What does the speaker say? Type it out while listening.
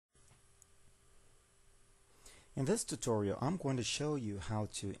In this tutorial, I'm going to show you how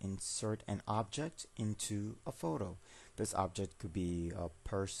to insert an object into a photo. This object could be a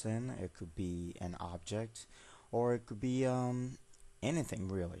person, it could be an object, or it could be anything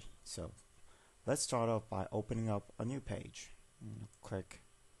really. So let's start off by opening up a new page. Click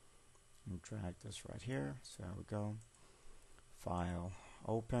and drag this right here. So there we go. File,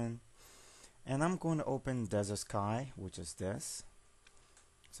 open. And I'm going to open Desert Sky, which is this.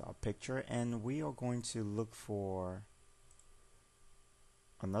 It's our picture, and we are going to look for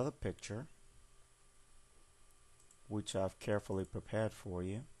another picture which I've carefully prepared for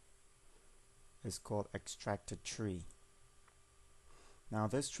you. It's called Extracted Tree. Now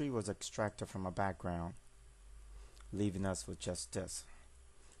this tree was extracted from a background, leaving us with just this.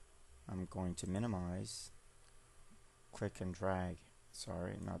 I'm going to minimize, click and drag.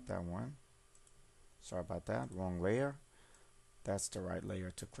 Sorry, not that one. Sorry about that, wrong layer. That's the right layer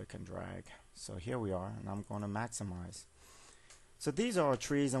to click and drag. So here we are, and I'm going to maximize. So these are our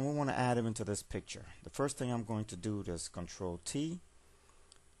trees, and we want to add them into this picture. The first thing I'm going to do is Control T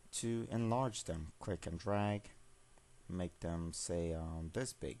to enlarge them. Click and drag, make them say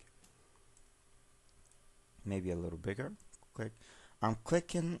this big, maybe a little bigger. Click. I'm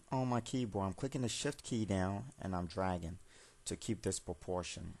clicking on my keyboard. I'm clicking the Shift key down, and I'm dragging to keep this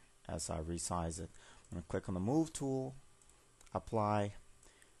proportion as I resize it. I'm going to click on the Move tool, apply,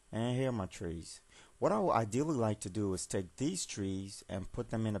 and here are my trees. What I would ideally like to do is take these trees and put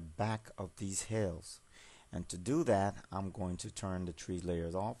them in the back of these hills, and to do that I'm going to turn the tree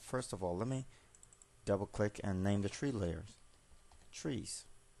layers off. First of all, let me double click and name the tree layers trees.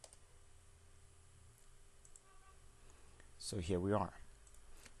 So here we are.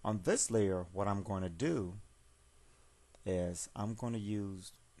 On this layer, what I'm going to do is I'm going to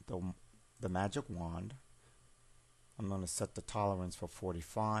use the magic wand. I'm going to set the tolerance for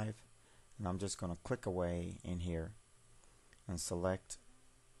 45, and I'm just going to click away in here and select.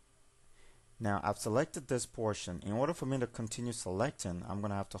 Now I've selected this portion. In order for me to continue selecting, I'm going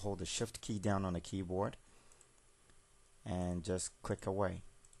to have to hold the Shift key down on the keyboard and just click away.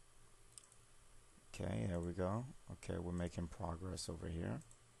 Okay, there we go. Okay, we're making progress over here.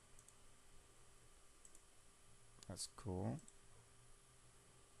 That's cool.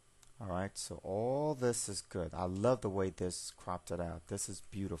 Alright, so all this is good. I love the way this cropped it out. This is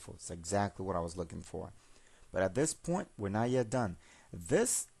beautiful. It's exactly what I was looking for. But at this point, we're not yet done.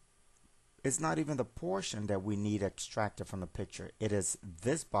 This is not even the portion that we need extracted from the picture. It is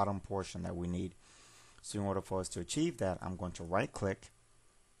this bottom portion that we need. So in order for us to achieve that, I'm going to right click,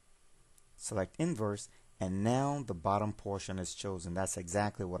 select inverse, and now the bottom portion is chosen. That's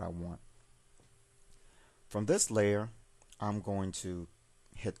exactly what I want. From this layer, I'm going to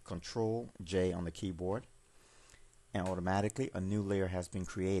hit Control J on the keyboard, and automatically a new layer has been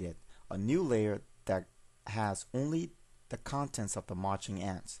created. A new layer that has only the contents of the marching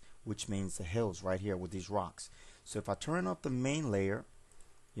ants, which means the hills right here with these rocks. So if I turn up the main layer,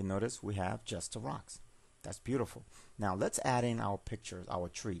 you notice we have just the rocks. That's beautiful. Now let's add in our pictures, our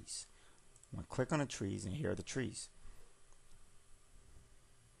trees. I'm going to click on the trees, and here are the trees.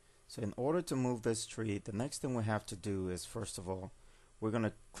 So in order to move this tree, the next thing we have to do is, first of all, we're going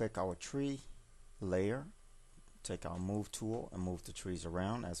to click our tree layer, take our move tool and move the trees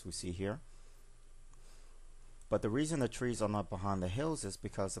around as we see here. But the reason the trees are not behind the hills is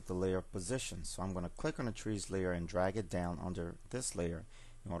because of the layer position. So I'm going to click on the trees layer and drag it down under this layer,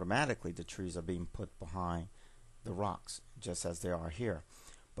 and automatically the trees are being put behind the rocks just as they are here.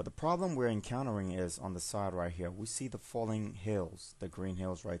 But the problem we're encountering is on the side right here. We see the falling hills, the green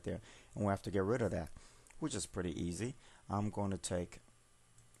hills right there, and we have to get rid of that, which is pretty easy. I'm going to take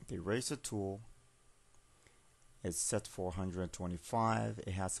the eraser tool. It's set for 125.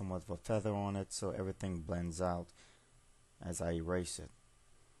 It has somewhat of a feather on it, so everything blends out as I erase it.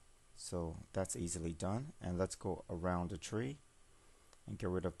 So that's easily done. And let's go around the tree and get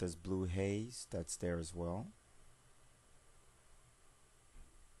rid of this blue haze that's there as well.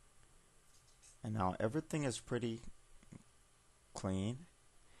 And now everything is pretty clean.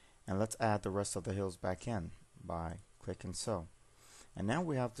 And let's add the rest of the hills back in by clicking so. And now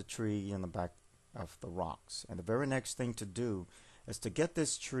we have the tree in the back of the rocks. And the very next thing to do is to get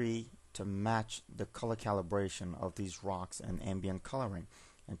this tree to match the color calibration of these rocks and ambient coloring.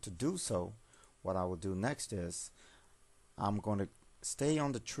 And to do so, what I will do next is I'm going to stay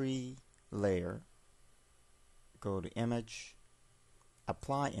on the tree layer, go to Image,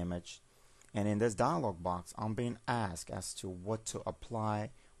 Apply Image, and in this dialog box I'm being asked as to what to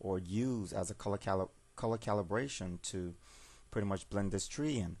apply or use as a color calibration to pretty much blend this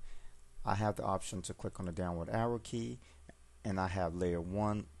tree in. I have the option to click on the downward arrow key, and I have layer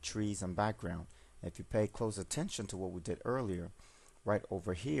 1, trees and background. If you pay close attention to what we did earlier, right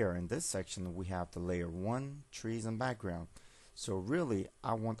over here in this section we have the layer 1, trees and background. So really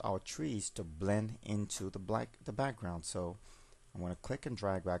I want our trees to blend into the background. So I'm going to click and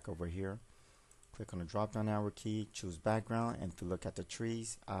drag back over here, click on the drop down arrow key, choose background, and if you look at the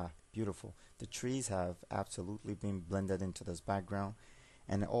trees, beautiful. The trees have absolutely been blended into this background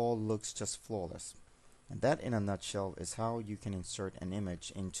and it all looks just flawless. And that in a nutshell is how you can insert an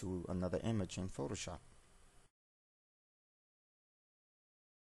image into another image in Photoshop.